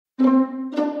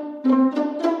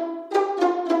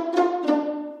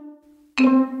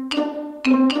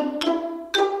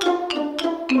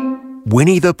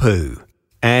Winnie-the-Pooh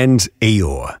and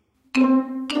Eeyore.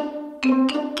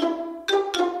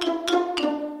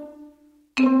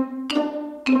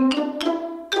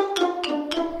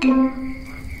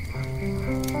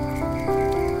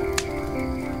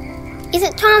 Is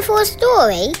it time for a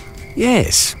story?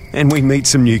 Yes, and we meet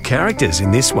some new characters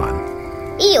in this one.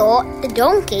 Eeyore, the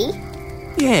donkey.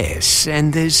 Yes,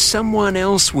 and there's someone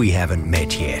else we haven't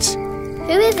met yet.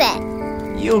 Who is that?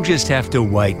 You'll just have to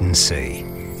wait and see.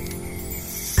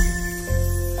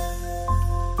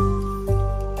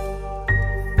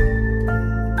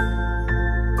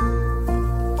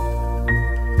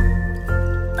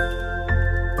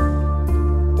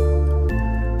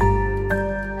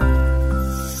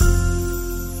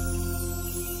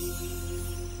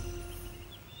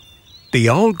 The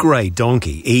old grey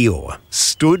donkey, Eeyore,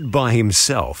 stood by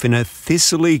himself in a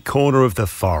thistly corner of the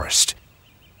forest,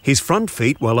 his front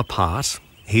feet well apart,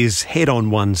 his head on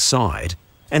one side,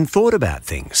 and thought about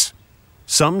things.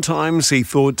 Sometimes he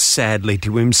thought sadly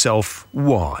to himself,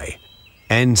 why?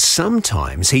 And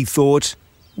sometimes he thought,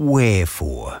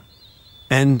 wherefore?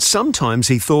 And sometimes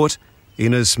he thought,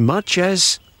 inasmuch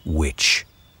as which?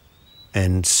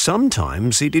 And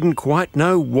sometimes he didn't quite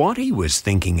know what he was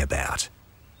thinking about.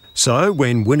 So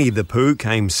when Winnie-the-Pooh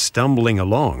came stumbling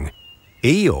along,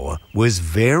 Eeyore was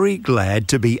very glad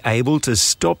to be able to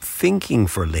stop thinking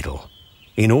for a little,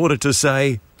 in order to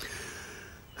say,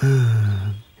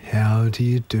 How do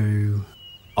you do?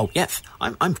 Oh, yes,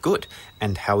 I'm good.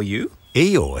 And how are you?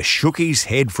 Eeyore shook his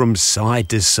head from side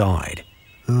to side.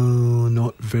 Oh,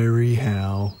 not very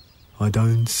how. I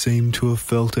don't seem to have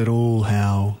felt at all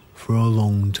how for a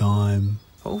long time.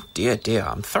 Oh, dear,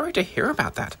 I'm sorry to hear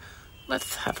about that.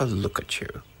 Let's have a look at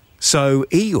you. So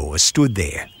Eeyore stood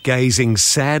there, gazing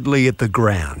sadly at the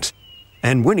ground,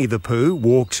 and Winnie-the-Pooh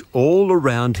walked all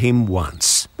around him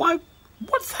once. Why,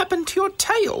 what's happened to your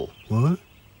tail? What?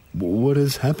 What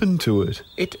has happened to it?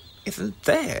 It isn't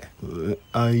there.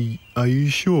 Are you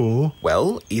sure?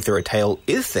 Well, either a tail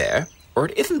is there or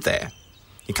it isn't there.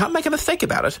 You can't make a mistake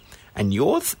about it, and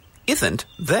yours isn't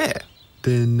there.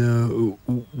 Then,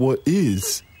 what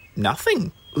is?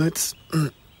 Nothing. Let's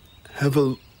have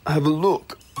a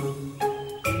look.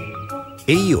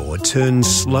 Eeyore turned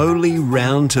slowly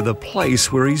round to the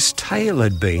place where his tail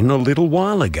had been a little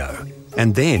while ago,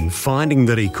 and then, finding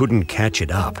that he couldn't catch it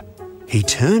up, he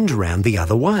turned round the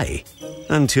other way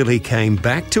until he came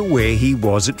back to where he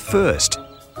was at first,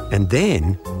 and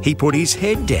then he put his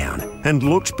head down and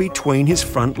looked between his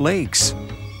front legs.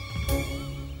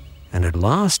 And at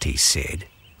last he said,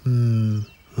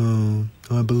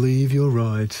 I believe you're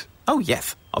right. Oh,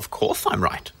 yes, of course I'm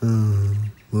right.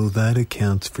 Well, that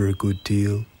accounts for a good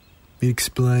deal. It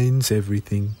explains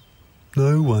everything.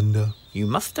 No wonder. You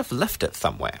must have left it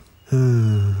somewhere.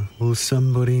 Well,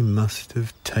 somebody must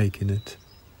have taken it.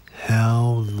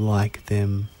 How like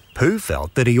them. Pooh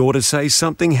felt that he ought to say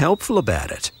something helpful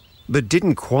about it, but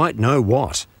didn't quite know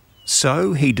what.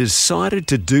 So he decided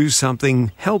to do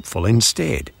something helpful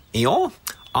instead. Eeyore,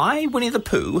 I,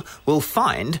 Winnie-the-Pooh, will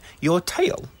find your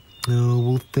tail. Oh,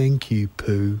 well, thank you,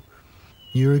 Pooh.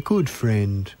 You're a good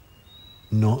friend.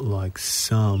 Not like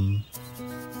some.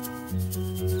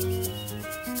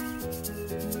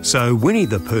 So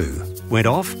Winnie-the-Pooh went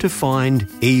off to find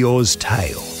Eeyore's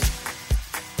tail.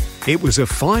 It was a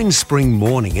fine spring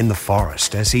morning in the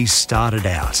forest as he started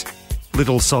out.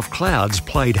 Little soft clouds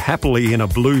played happily in a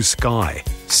blue sky,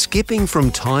 skipping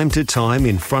from time to time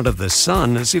in front of the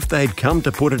sun as if they'd come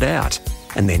to put it out,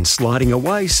 and then sliding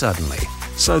away suddenly,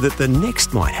 so that the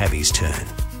next might have his turn.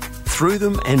 Through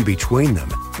them and between them,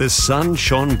 the sun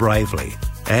shone bravely,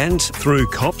 and through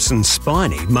copse and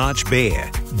spiny marched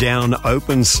Bear, down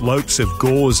open slopes of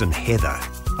gorse and heather,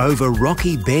 over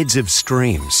rocky beds of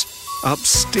streams, up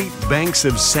steep banks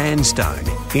of sandstone,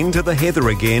 into the heather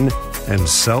again, and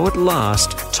so at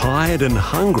last, tired and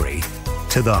hungry,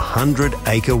 to the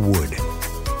 100-acre wood.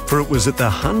 For it was at the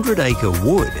 100-acre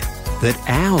wood that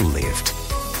Owl lived.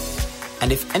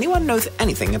 And if anyone knows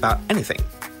anything about anything,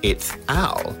 it's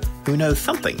Owl, who knows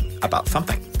something about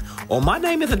something. Or my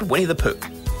name isn't Winnie-the-Pooh.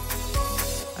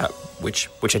 Which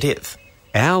it is.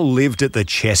 Owl lived at the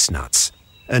Chestnuts,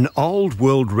 an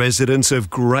old-world residence of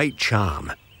great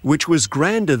charm, which was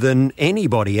grander than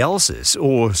anybody else's,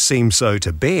 or seemed so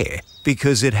to Bear,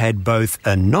 because it had both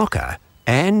a knocker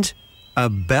and a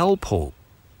bell pull.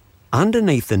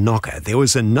 Underneath the knocker there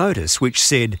was a notice which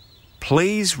said,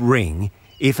 "Please ring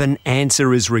if an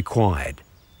answer is required."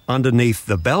 Underneath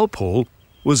the bell pull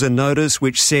was a notice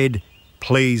which said,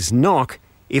 "Please knock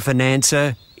if an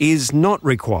answer is not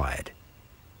required."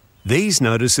 These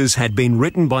notices had been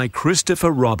written by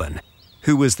Christopher Robin,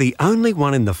 who was the only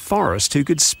one in the forest who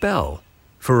could spell.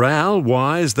 For Owl,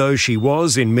 wise though she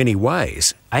was in many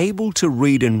ways, able to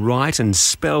read and write and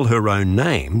spell her own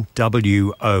name,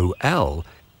 W-O-L,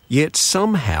 yet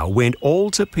somehow went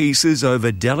all to pieces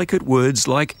over delicate words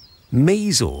like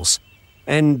measles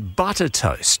and butter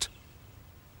toast.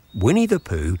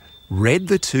 Winnie-the-Pooh read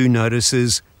the two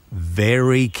notices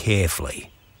very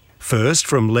carefully, first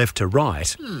from left to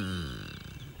right,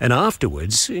 and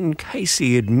afterwards, in case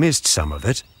he had missed some of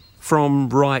it, from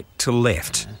right to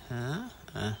left.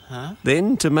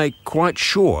 Then, to make quite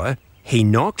sure, he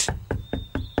knocked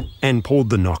and pulled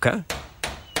the knocker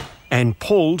and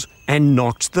pulled and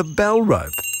knocked the bell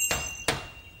rope.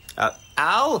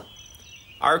 Al,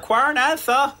 I require an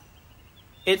answer.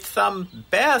 It's,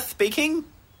 Bear speaking.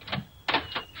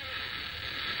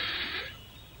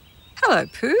 Hello,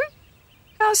 Pooh.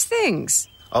 How's things?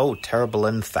 Oh, terrible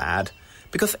and sad.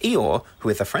 Because Eeyore, who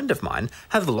is a friend of mine,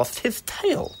 has lost his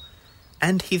tail.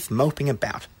 And he's moping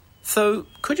about. So,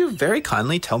 could you very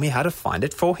kindly tell me how to find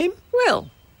it for him?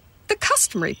 Well, the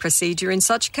customary procedure in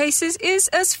such cases is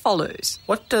as follows.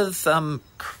 What does,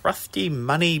 crusty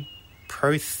money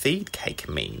proceed cake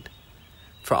mean?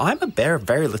 For I'm a bear of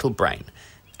very little brain,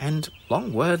 and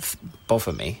long words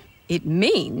bother me. It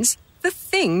means the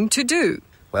thing to do.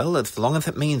 Well, as long as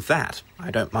it means that,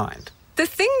 I don't mind. The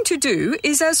thing to do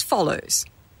is as follows.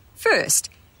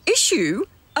 First, issue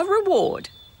a reward.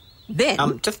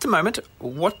 Then... just a moment.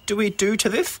 What do we do to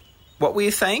this? What were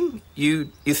you saying?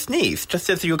 You sneezed just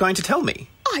as you were going to tell me.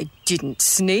 I didn't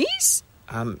sneeze.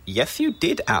 Yes you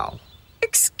did, Al.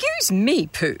 Excuse me,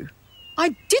 Pooh.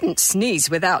 I didn't sneeze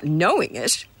without knowing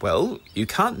it. Well, you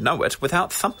can't know it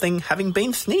without something having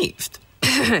been sneezed.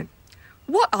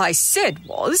 What I said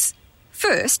was,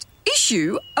 first,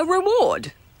 issue a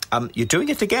reward. You're doing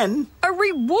it again. A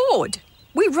reward.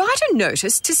 We write a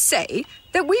notice to say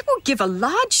that we will give a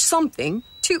large something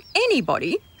to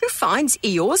anybody who finds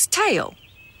Eeyore's tail.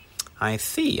 I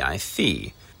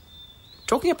see.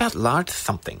 Talking about large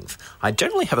somethings, I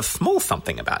generally have a small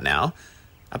something about now.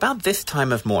 About this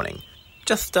time of morning.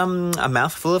 Just, a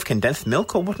mouthful of condensed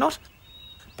milk or whatnot?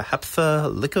 Perhaps a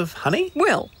lick of honey?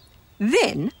 Well,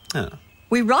 then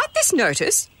we write this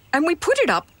notice and we put it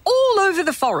up all over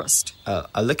the forest.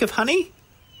 A lick of honey?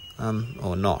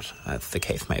 Or not, as the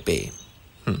case may be.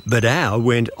 But Owl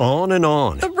went on and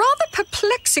on, The rather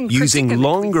perplexing using predicament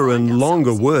longer we find and longer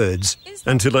ourselves words in is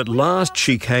that until at we last are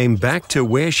she came back to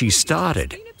where she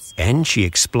started, and she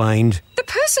explained, The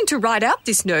person to write out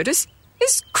this notice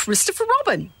is Christopher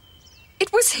Robin.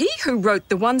 It was he who wrote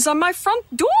the ones on my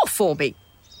front door for me.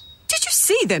 Did you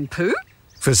see them, Pooh?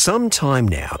 For some time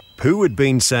now, Pooh had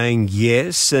been saying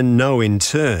yes and no in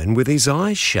turn with his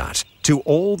eyes shut to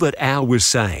all that Owl was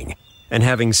saying, and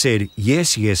having said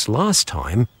yes last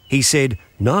time, he said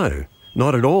no,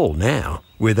 not at all now,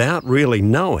 without really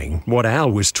knowing what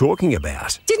Owl was talking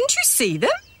about. Didn't you see them?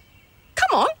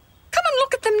 Come on, come and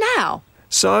look at them now.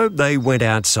 So they went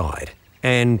outside,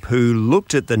 and Pooh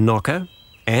looked at the knocker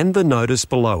and the notice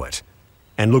below it,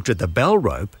 and looked at the bell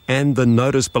rope and the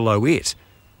notice below it.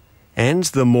 And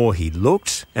the more he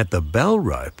looked at the bell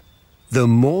rope, the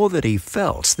more that he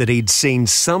felt that he'd seen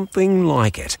something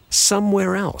like it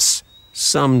somewhere else,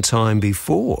 some time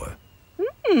before.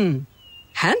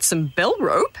 Handsome bell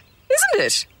rope, isn't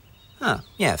it?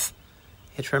 Yes.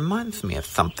 It reminds me of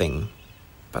something,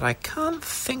 but I can't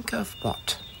think of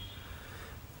what.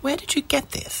 Where did you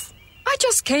get this? I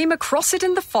just came across it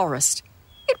in the forest.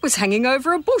 It was hanging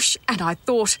over a bush, and I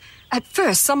thought at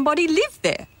first somebody lived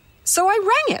there. So I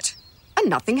rang it, and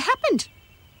nothing happened.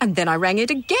 And then I rang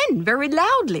it again very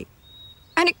loudly.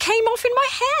 And it came off in my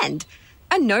hand,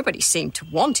 and nobody seemed to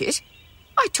want it.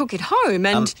 I took it home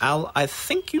and... Al, I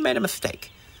think you made a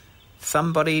mistake.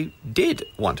 Somebody did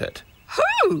want it.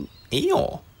 Who?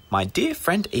 Eeyore. My dear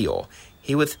friend Eeyore.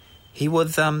 He was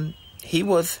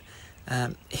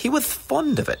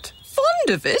fond of it. Fond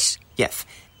of it? Yes.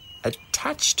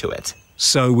 Attached to it.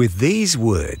 So with these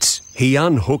words, he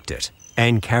unhooked it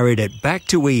and carried it back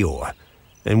to Eeyore.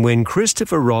 And when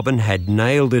Christopher Robin had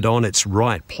nailed it on its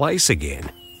right place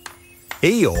again,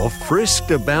 Eeyore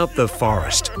frisked about the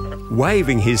forest,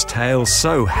 waving his tail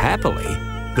so happily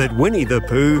that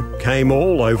Winnie-the-Pooh came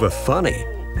all over funny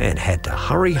and had to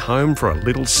hurry home for a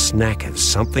little snack of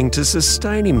something to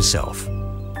sustain himself.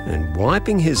 And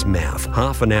wiping his mouth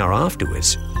half an hour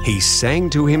afterwards, he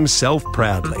sang to himself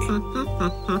proudly.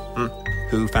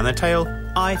 Who found the tail?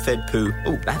 I said Pooh.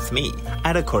 Oh, that's me.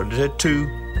 At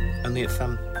 2:45. Only it's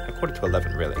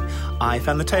 11:15, really. I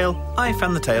found the tail. I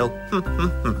found the tail.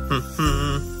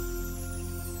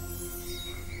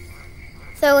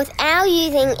 So was Owl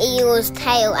using Eeyore's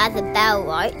tail as a bell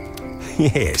rope?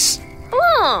 Yes.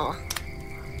 Oh.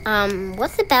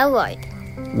 What's the bell rope?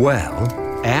 Well,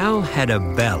 Al had a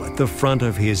bell at the front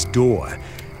of his door,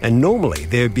 and normally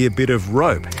there'd be a bit of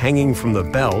rope hanging from the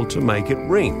bell to make it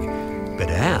ring. But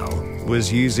Al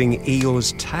was using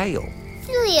Eeyore's tail.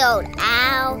 Silly old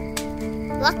owl.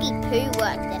 Lucky Pooh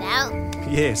worked it out.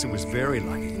 Yes, it was very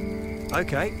lucky.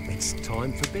 OK, it's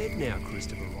time for bed now,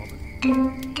 Christopher Robin.